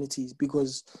opportunities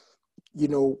because,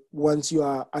 once you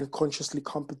are unconsciously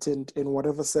competent in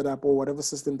whatever setup or whatever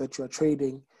system that you are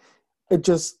trading, it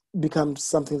just becomes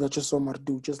something that you so much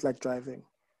do, just like driving.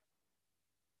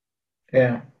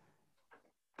 Yeah.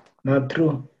 Not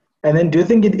true. And then do you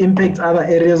think it impacts other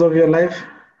areas of your life?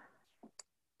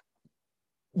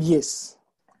 Yes,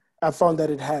 I found that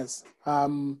it has.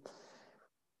 And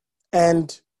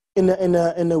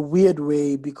in a weird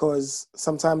way, because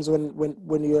sometimes when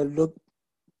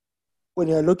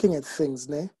you're looking at things,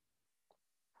 ne,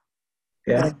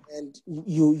 Yeah. and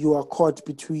you are caught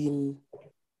between,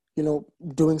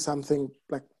 doing something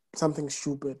like something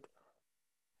stupid.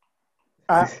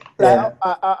 I like Yeah.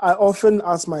 I often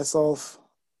ask myself,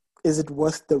 is it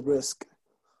worth the risk?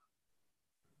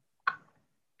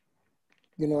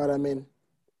 You know what I mean?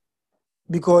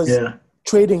 Because Yeah.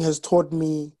 trading has taught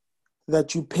me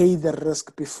that you pay the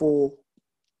risk before,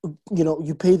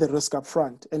 you pay the risk up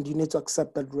front and you need to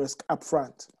accept that risk up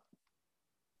front.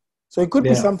 So it could be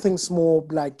Yeah. something small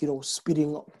like,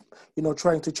 speeding,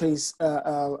 trying to chase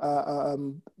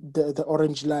the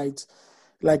orange light.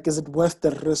 Like, is it worth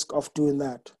the risk of doing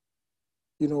that?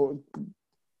 You know,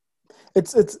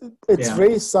 it's it's it's Yeah.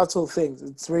 very subtle things.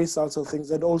 It's very subtle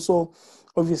things. And also,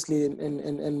 obviously,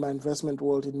 in my investment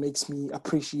world, it makes me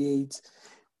appreciate,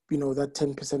 that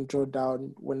 10%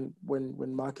 drawdown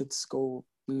when markets go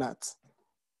nuts.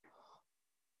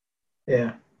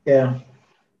 Yeah. Yeah.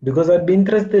 Because I'd be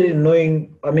interested in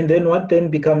knowing, I mean, then what then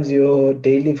becomes your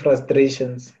daily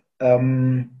frustrations?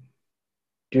 Do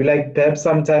you like perhaps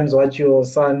sometimes watch your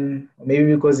son,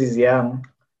 maybe because he's young,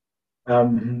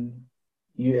 um,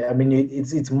 I mean,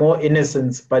 it's more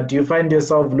innocence, but do you find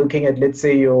yourself looking at, let's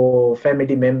say, your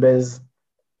family members,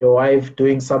 your wife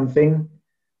doing something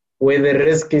where the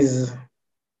risk is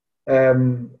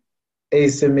um,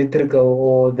 asymmetrical,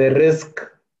 or the risk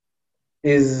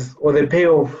is, or the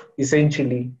payoff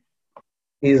essentially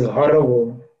is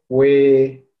horrible,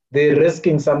 where they're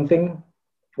risking something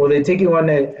or they're taking on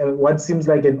what seems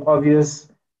like an obvious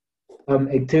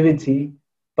activity,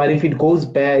 but if it goes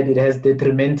bad, it has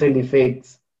detrimental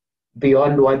effects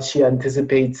beyond what she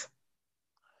anticipates.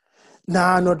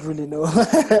 Nah, not really. No,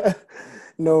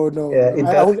 no, no, Yeah, no. it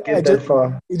I, doesn't I get that just,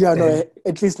 far. yeah, no.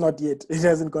 At least not yet. It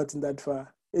hasn't gotten that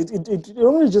far. It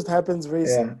only just happens very,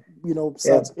 Yeah, yeah,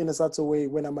 such in a such a way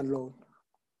when I'm alone.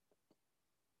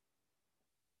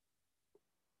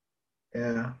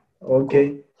 yeah. Cool.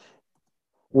 Okay.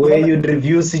 Where Yeah. you'd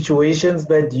review situations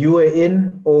that you were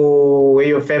in or where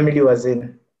your family was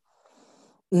in.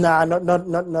 Nah,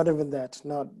 not even that.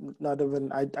 Not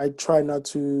even. I try not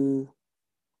to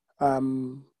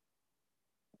um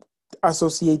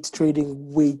associate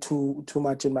trading way too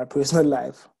much in my personal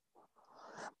life.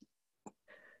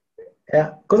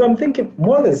 Yeah, because I'm thinking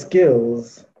more the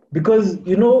skills. Because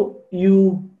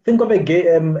you think of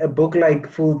a book like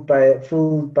Fooled by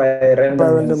By Randomness,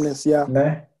 randomness, yeah.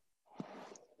 né?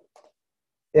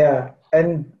 Yeah,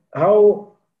 and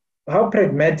how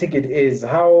pragmatic it is,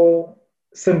 how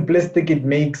simplistic it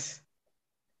makes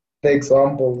the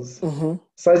examples Mm-hmm.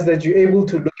 such that you're able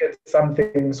to look at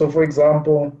something. So, for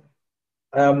example,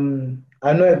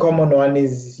 I know a common one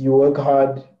is you work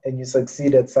hard and you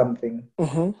succeed at something,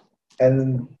 Mm-hmm.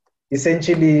 and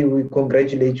essentially we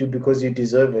congratulate you because you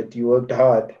deserve it. You worked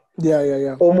hard, Yeah, yeah,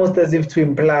 yeah. almost as if to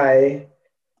imply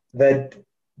that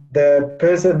the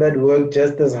person that worked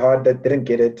just as hard that didn't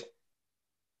get it,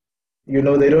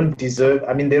 they don't deserve,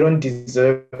 I mean, they don't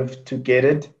deserve to get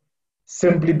it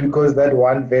simply because that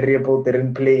one variable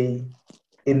didn't play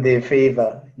in their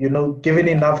favor. Given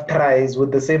enough tries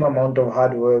with the same amount of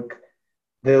hard work,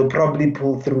 they'll probably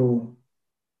pull through.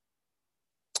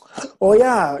 Oh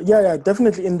yeah, yeah, yeah,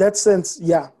 definitely. In that sense,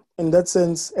 yeah. In that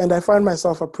sense, and I find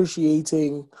myself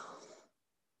appreciating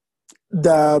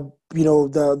the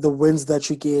wins that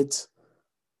you get,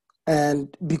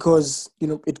 and because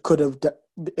it could have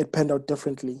it panned out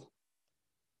differently.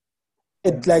 Yeah,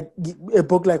 It like a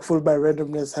book like Fooled by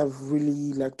Randomness have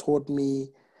really like taught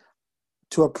me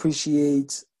to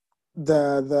appreciate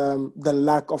the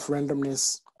lack of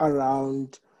randomness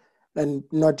around, and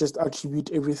not just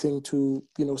attribute everything to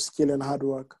skill and hard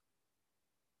work.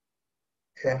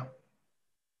 yeah,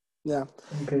 Yeah,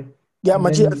 okay. yeah, And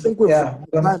Maji, I then, think we've run yeah,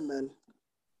 out of time, man.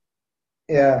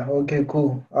 yeah, okay,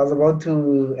 cool. I was about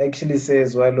to actually say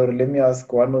as well, or let me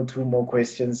ask one or two more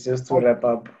questions just to Oh, wrap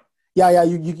up. yeah, yeah,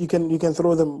 you can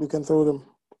throw them. You can throw them.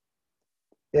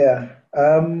 Yeah.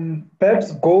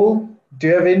 Perhaps goal. Do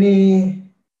you have any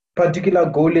particular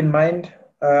goal in mind?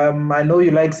 I know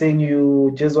you like saying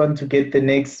you just want to get the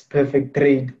next perfect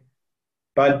trade,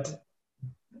 but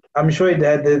I'm sure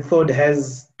that the thought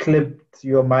has clipped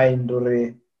your mind,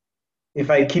 or if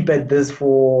I keep at this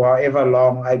for however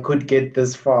long, I could get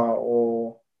this far,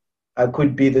 or I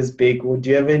could be this big. Or do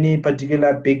you have any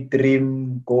particular big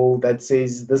dream goal that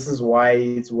says this is why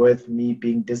it's worth me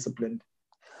being disciplined?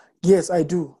 Yes, I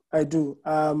do. I do.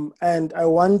 And I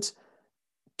want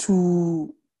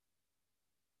to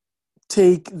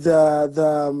take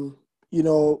the you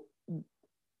know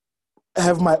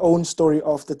have my own story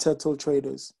of the turtle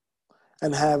traders,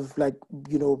 and have like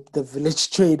the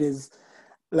village traders,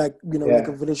 like like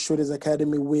a Yeah, village traders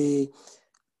academy where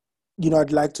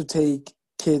I'd like to take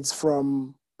kids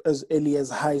from as early as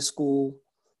high school,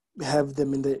 have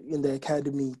them in the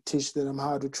academy, teach them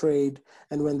how to trade,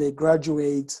 and when they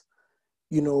graduate,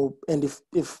 and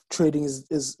if trading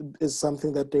is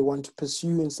something that they want to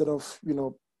pursue, instead of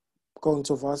going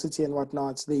to varsity and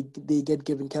whatnot, they get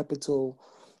given capital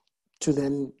to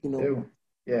then ew.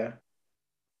 Yeah,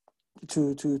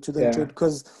 to then trade, yeah,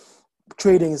 because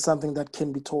trading is something that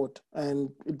can be taught, and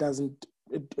it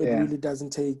yeah, really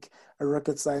doesn't take a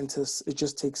rocket scientist. It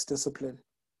just takes discipline.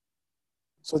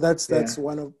 So that's yeah,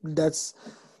 one of that's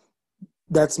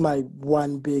my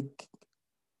one big,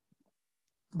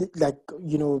 like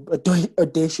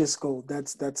audacious goal.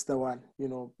 That's the one,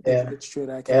 the yeah, village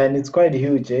trader yeah. academy. And it's quite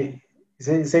huge, eh?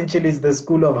 Essentially, it's the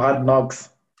school of hard knocks.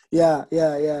 Yeah,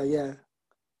 yeah, yeah, yeah,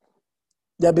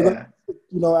 yeah, because Yeah,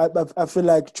 I feel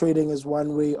like trading is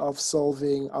one way of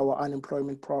solving our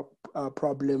unemployment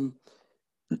problem,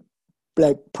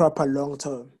 like proper long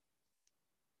term.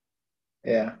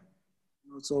 yeah,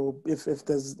 So if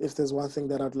there's one thing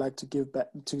that I'd like to give back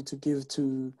to give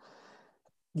to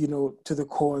the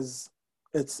cause,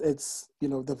 it's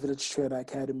the Village Trader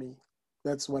Academy.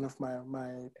 That's one of my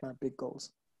big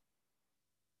goals.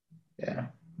 yeah.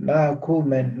 Nah, cool,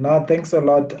 man. Nah, thanks a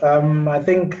lot. I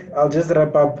think I'll just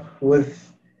wrap up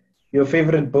with your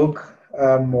favorite book,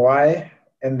 why,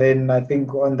 and then I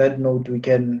think on that note we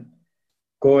can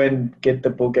go and get the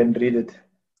book and read it.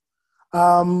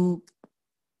 Um,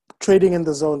 Trading in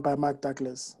the Zone by Mark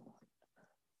Douglas.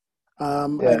 I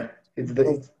Yeah, it's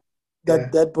that yeah,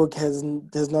 that book has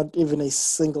not even a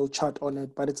single chart on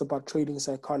it, but it's about trading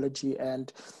psychology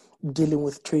and dealing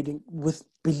with trading with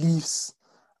beliefs,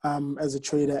 as a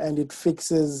trader, and it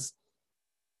fixes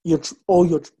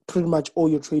pretty much all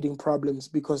your trading problems,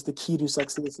 because the key to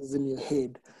success is in your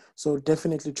head. So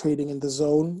definitely Trading in the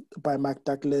Zone by Mark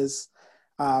Douglas,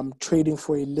 Trading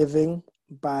for a Living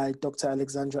by Dr.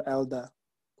 Alexandra Elder.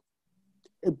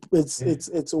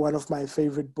 It's one of my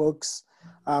favorite books.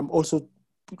 Also,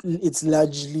 it's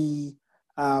largely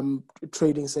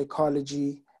trading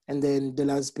psychology, and then the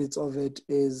last bit of it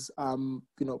is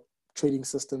trading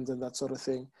systems and that sort of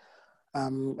thing,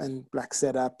 and black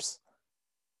setups,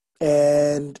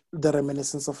 and The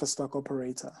Reminiscence of a Stock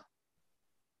Operator.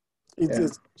 yeah,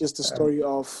 It's just a um, story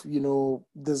of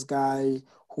this guy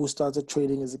who started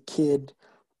trading as a kid,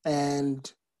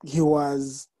 and he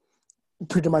was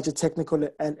pretty much a technical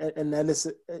analyst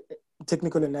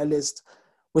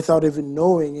without even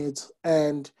knowing it,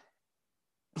 and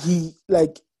he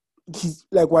like he's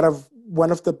like one of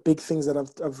the big things that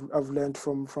I've learned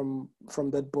from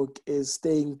that book is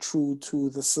staying true to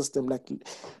the system. Like,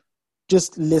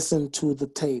 just listen to the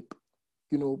tape.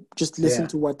 Just listen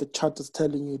to what the chart is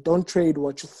telling you. Don't trade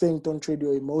what you think. Don't trade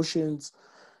your emotions.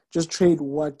 Just trade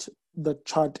what the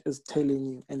chart is telling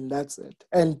you, and that's it.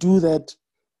 And do that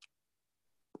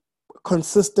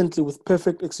consistently with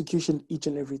perfect execution each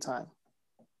and every time.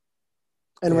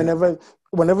 And whenever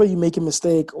you make a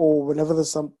mistake, or whenever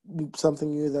there's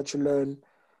something new that you learn,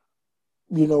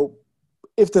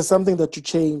 if there's something that you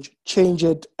change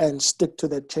it and stick to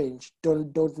that change.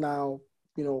 Don't now,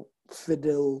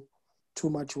 fiddle too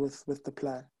much with the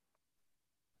plan.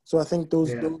 So I think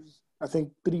those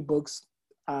 3 books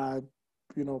are,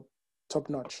 top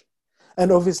notch.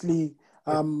 And obviously,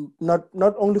 not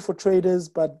only for traders,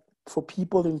 but for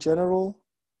people in general,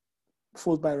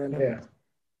 Fooled by Randomness.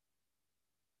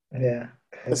 Yeah.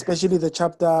 Especially the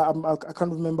chapter, I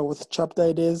can't remember what chapter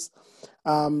it is,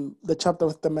 the chapter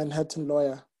with the Manhattan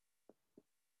lawyer.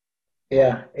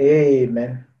 Yeah. Hey,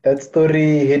 man. That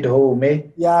story hit home, eh?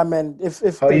 Yeah, man. If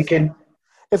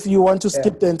you want to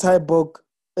skip the entire book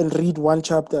and read one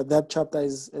chapter, that chapter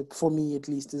is, for me at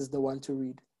least, is the one to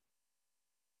read.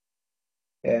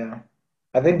 Yeah.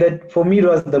 I think that for me it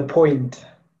was the point,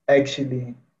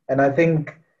 actually. And I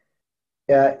think,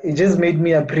 it just made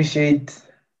me appreciate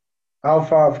how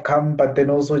far I've come, but then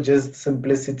also just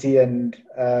simplicity and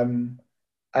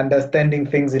understanding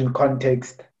things in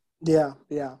context. Yeah.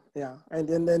 And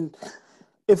then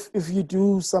if you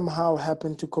do somehow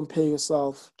happen to compare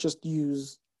yourself, just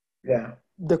use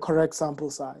the correct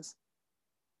sample size.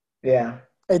 Yeah.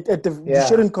 You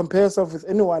shouldn't compare yourself with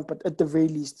anyone, but at the very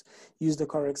least, use the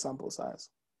correct sample size.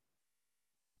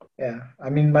 Yeah. I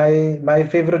mean, my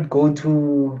favorite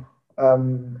go-to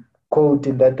quote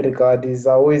in that regard is,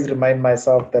 I always remind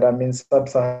myself that I'm in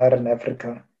sub-Saharan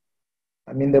Africa.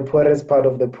 I'm in the poorest part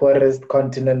of the poorest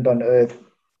continent on earth.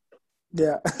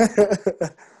 Yeah.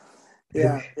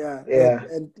 Yeah. Yeah.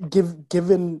 And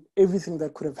given everything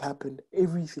that could have happened,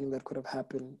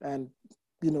 and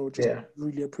just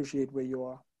really appreciate where you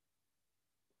are.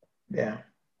 Yeah.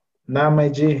 Nah, my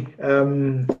G.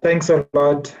 Thanks a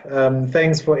lot.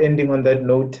 Thanks for ending on that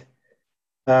note.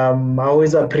 I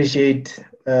always appreciate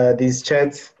these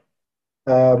chats.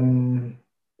 Sometimes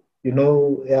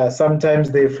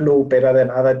they flow better than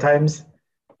other times,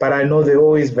 but I know they're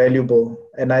always valuable.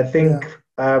 And I think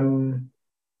I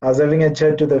was having a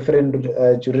chat with a friend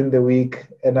during the week,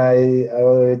 and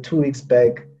 2 weeks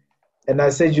back, and I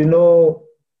said,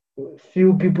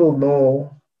 few people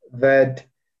know that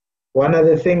one of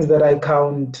the things that I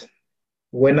count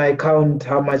when I count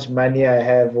how much money I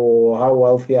have, or how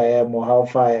wealthy I am, or how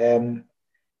far I am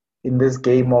in this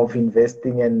game of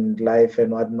investing and life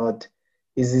and whatnot,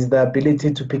 is the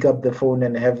ability to pick up the phone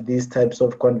and have these types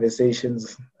of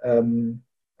conversations. I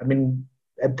mean,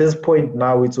 at this point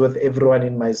now, it's with everyone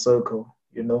in my circle,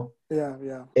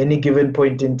 Yeah. Any given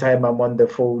point in time, I'm on the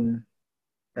phone.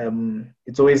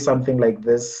 It's always something like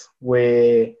this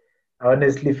where I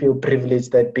honestly feel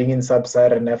privileged that being in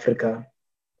sub-Saharan Africa,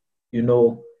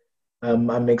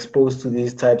 I'm exposed to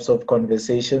these types of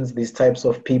conversations, these types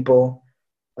of people,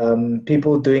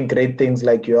 people doing great things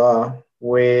like you are,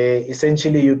 where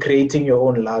essentially you're creating your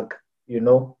own luck,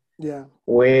 Yeah.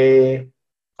 Where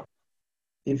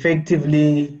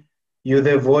effectively you're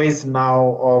the voice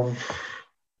now of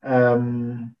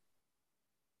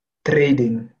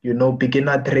trading,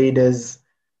 beginner traders.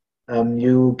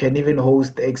 You can even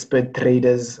host expert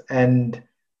traders, and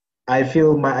I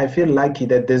feel lucky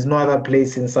that there's no other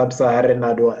place in sub-Saharan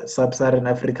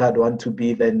Africa I'd want to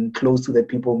be than close to the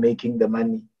people making the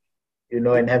money,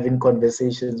 and having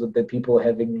conversations with the people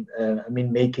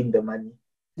making the money.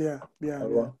 Yeah.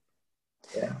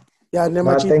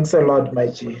 Thanks a lot, my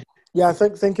G. Yeah,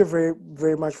 thank you very,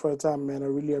 very much for your time, man. I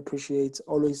really appreciate.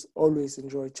 Always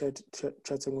enjoy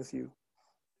chatting with you.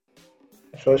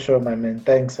 Sure, my man.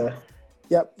 Thanks, sir.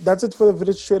 Yeah, that's it for the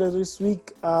Village Trader this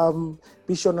week.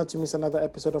 Be sure not to miss another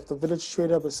episode of the Village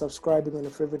Trader by subscribing on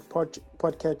your favorite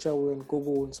podcatcher. We're on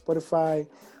Google and Spotify,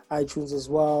 iTunes as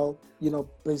well.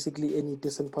 Basically any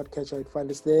decent podcatcher, you'd find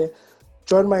us there.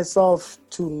 Join myself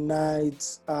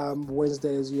tonight,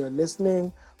 Wednesday, as you are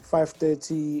listening,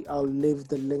 5:30. I'll leave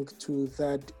the link to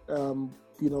that.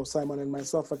 Simon and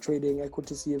myself are trading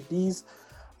equity CFDs.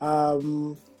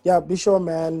 Be sure,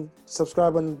 man.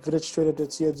 Subscribe on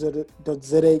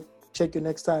villagetrader.co.za. Check you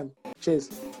next time. Cheers.